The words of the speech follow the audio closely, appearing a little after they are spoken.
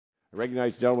I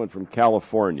recognize the gentleman from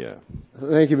California.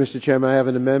 Thank you, Mr. Chairman. I have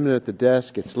an amendment at the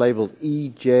desk. It's labeled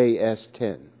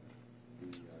EJS10.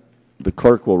 The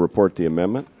clerk will report the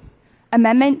amendment.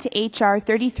 Amendment to H.R.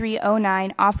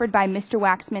 3309, offered by Mr.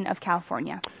 Waxman of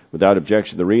California. Without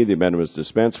objection to the reading, the amendment is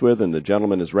dispensed with, and the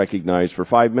gentleman is recognized for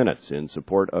 5 minutes in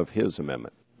support of his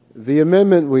amendment. The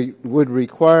amendment would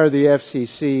require the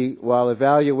FCC, while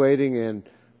evaluating and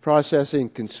processing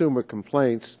consumer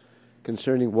complaints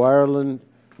concerning wireline,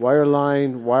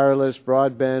 wireless,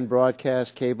 broadband,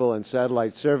 broadcast, cable, and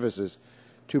satellite services,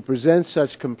 to present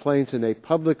such complaints in a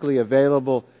publicly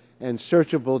available and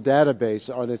searchable database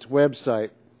on its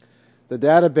website. The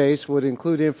database would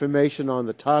include information on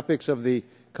the topics of the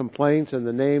complaints and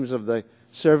the names of the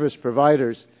service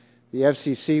providers. The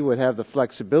FCC would have the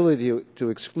flexibility to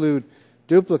exclude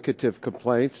duplicative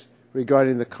complaints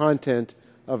regarding the content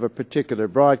of a particular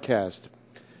broadcast.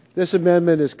 This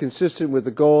amendment is consistent with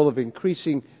the goal of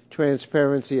increasing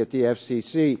transparency at the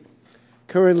FCC.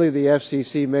 Currently, the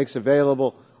FCC makes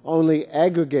available only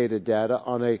aggregated data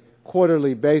on a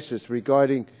quarterly basis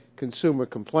regarding consumer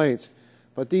complaints,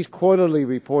 but these quarterly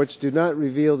reports do not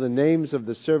reveal the names of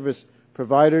the service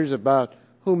providers about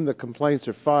whom the complaints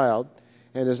are filed,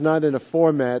 and is not in a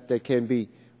format that can be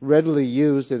readily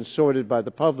used and sorted by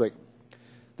the public.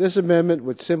 This amendment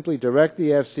would simply direct the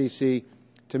FCC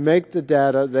to make the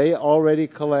data they already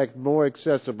collect more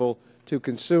accessible to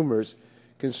consumers.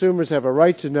 Consumers have a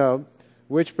right to know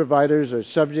which providers are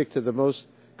subject to the most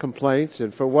complaints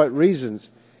and for what reasons,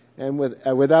 and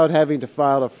without having to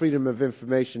file a Freedom of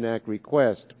Information Act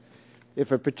request.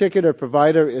 If a particular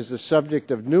provider is the subject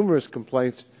of numerous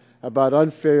complaints about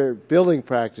unfair billing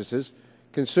practices,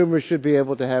 consumers should be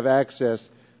able to have access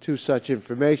to such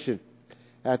information.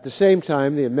 At the same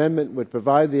time, the amendment would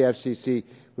provide the FCC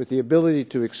with the ability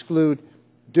to exclude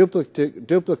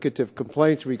duplicative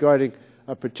complaints regarding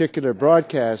a particular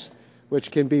broadcast,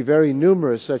 which can be very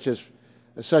numerous, such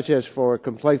as for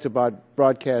complaints about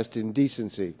broadcast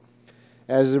indecency.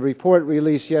 As the report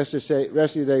released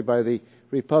yesterday by the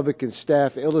Republican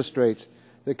staff illustrates,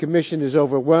 the Commission is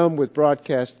overwhelmed with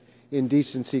broadcast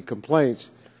indecency complaints.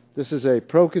 This is a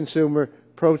pro-consumer,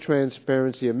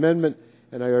 pro-transparency amendment,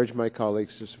 and I urge my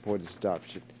colleagues to support its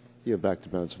adoption. Yield back the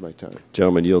balance of my time.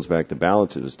 Gentleman yields back the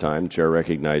balance of his time. The Chair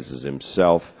recognizes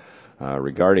himself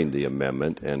regarding the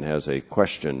amendment and has a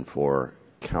question for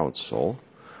counsel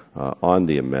on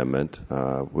the amendment,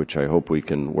 which I hope we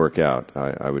can work out.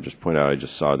 I would just point out I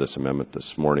just saw this amendment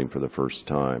this morning for the first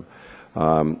time.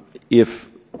 If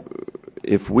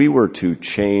we were to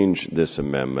change this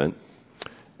amendment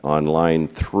on line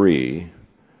 3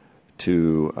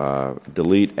 to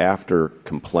delete after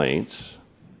complaints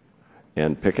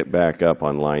and pick it back up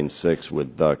on line 6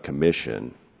 with the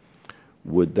Commission,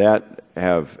 would that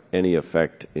have any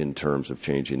effect in terms of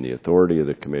changing the authority of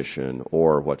the Commission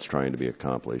or what's trying to be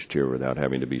accomplished here without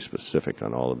having to be specific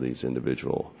on all of these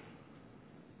individual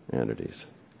entities?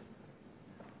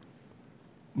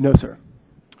 No, sir.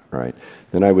 All right.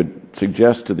 Then I would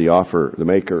suggest to the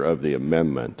maker of the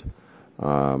amendment,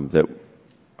 that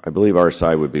I believe our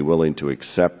side would be willing to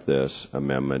accept this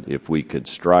amendment if we could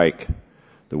strike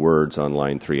the words on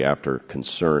line 3 after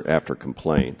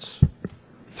complaints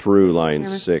through line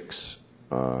 6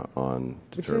 on.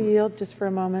 Would you yield just for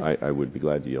a moment? I would be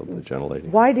glad to yield to the gentlelady.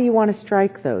 Why do you want to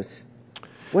strike those?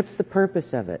 What's the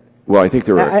purpose of it? Well, I think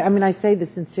there are. I mean, I say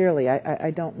this sincerely.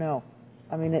 I don't know.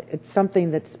 I mean, it's something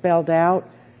that's spelled out,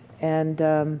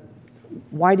 and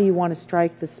why do you want to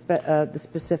strike the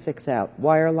specifics out?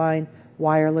 Wireline,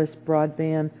 wireless,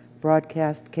 broadband,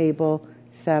 broadcast, cable,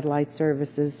 satellite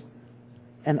services,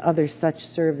 and other such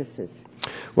services?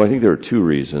 Well, I think there are two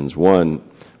reasons. One,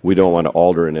 we don't want to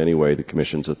alter in any way the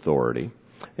Commission's authority,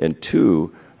 and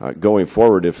two, going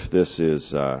forward, if this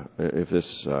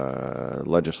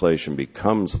legislation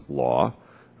becomes law,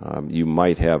 you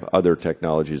might have other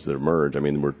technologies that emerge. I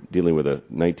mean, we're dealing with a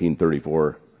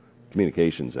 1934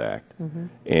 Communications Act,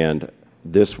 and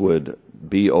this would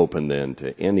be open then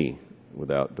to any,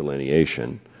 without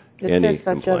delineation, any such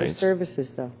complaints. other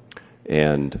services, though.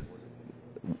 And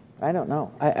I don't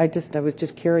know. I was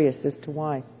just curious as to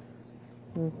why.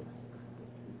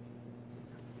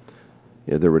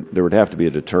 Yeah, there would have to be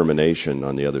a determination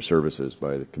on the other services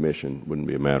by the Commission. It wouldn't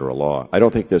be a matter of law. I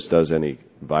don't think this does any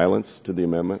violence to the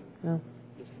amendment. No.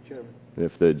 Mr. Chairman.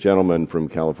 If the gentleman from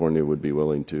California would be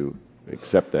willing to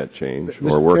accept that change or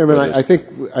Mr. work Chairman, with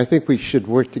us. I think we should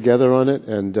work together on it,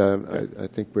 and I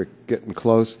think we're getting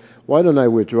close. Why don't I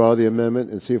withdraw the amendment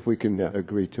and see if we can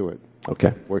agree to it?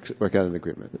 Okay. Work out an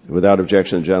agreement. Without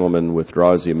objection, the gentleman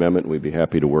withdraws the amendment. We'd be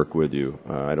happy to work with you.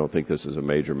 I don't think this is a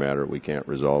major matter we can't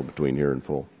resolve between here and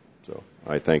full. So.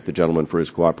 I thank the gentleman for his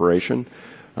cooperation.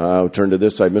 I'll turn to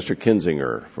this side. Mr.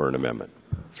 Kinzinger for an amendment.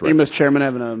 Thank you, Mr. Chairman. I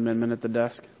have an amendment at the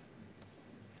desk.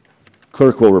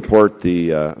 Clerk will report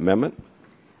the amendment.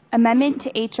 Amendment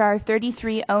to H.R.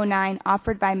 3309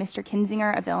 offered by Mr.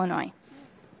 Kinzinger of Illinois.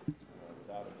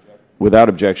 Without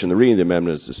objection, the reading of the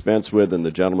amendment is dispensed with, and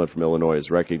the gentleman from Illinois is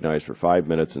recognized for 5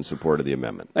 minutes in support of the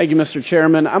amendment. Thank you, Mr.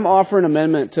 Chairman. I'm offering an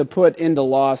amendment to put into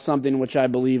law something which I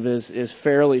believe is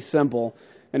fairly simple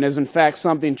and is in fact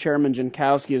something Chairman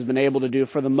Jankowski has been able to do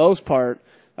for the most part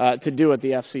to do at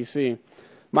the FCC.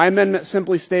 My amendment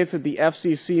simply states that the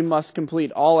FCC must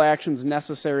complete all actions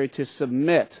necessary to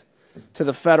submit to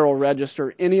the Federal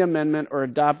Register any amendment or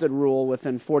adopted rule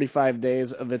within 45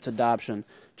 days of its adoption,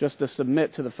 just to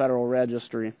submit to the Federal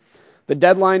Registry. The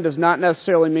deadline does not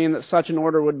necessarily mean that such an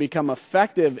order would become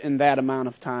effective in that amount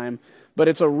of time, but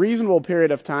it's a reasonable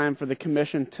period of time for the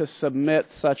Commission to submit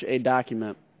such a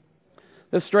document.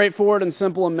 This straightforward and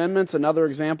simple amendment is another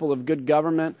example of good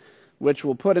government, which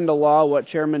will put into law what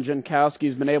Chairman Jankowski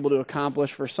has been able to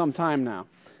accomplish for some time now,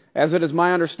 as it is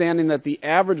my understanding that the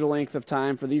average length of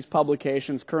time for these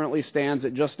publications currently stands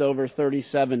at just over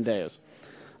 37 days.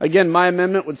 Again, my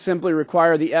amendment would simply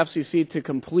require the FCC to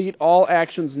complete all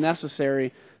actions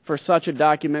necessary for such a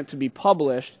document to be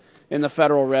published in the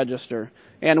Federal Register.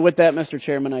 And with that, Mr.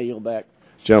 Chairman, I yield back.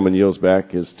 The gentleman yields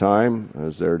back his time.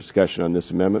 Is there a discussion on this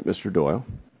amendment? Mr. Doyle.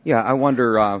 Yeah, I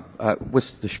wonder,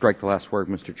 what's to strike the last word,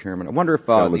 Mr. Chairman? I wonder if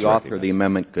the author of the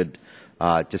amendment could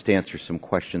just answer some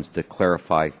questions to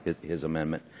clarify his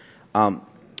amendment.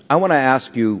 I want to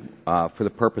ask you, for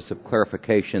the purpose of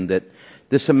clarification, that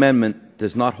this amendment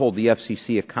does not hold the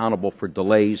FCC accountable for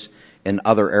delays in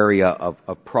other area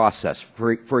of process.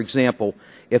 For example,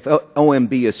 if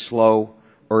OMB is slow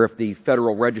or if the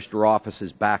Federal Register office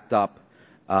is backed up,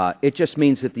 it just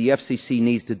means that the FCC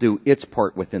needs to do its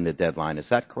part within the deadline. Is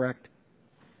that correct?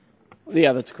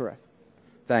 Yeah, that's correct.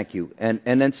 Thank you. And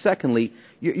then secondly,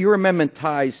 your amendment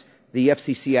ties the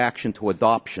FCC action to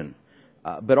adoption.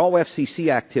 But all FCC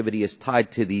activity is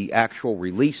tied to the actual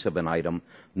release of an item,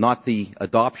 not the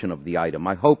adoption of the item.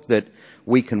 I hope that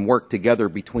we can work together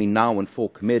between now and full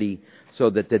committee so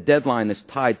that the deadline is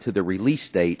tied to the release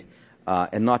date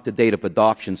and not the date of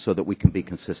adoption, so that we can be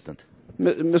consistent.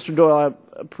 Mr. Doyle,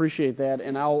 I appreciate that,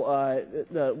 and I'll,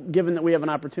 given that we have an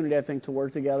opportunity, I think, to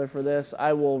work together for this,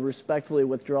 I will respectfully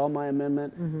withdraw my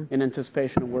amendment in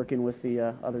anticipation of working with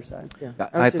the other side. Yeah.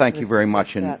 I thank you very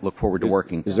much and look forward to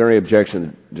working. Is there any objection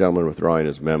to the gentleman withdrawing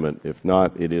his amendment? If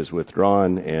not, it is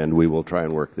withdrawn, and we will try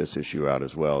and work this issue out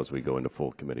as well as we go into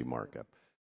full committee markup.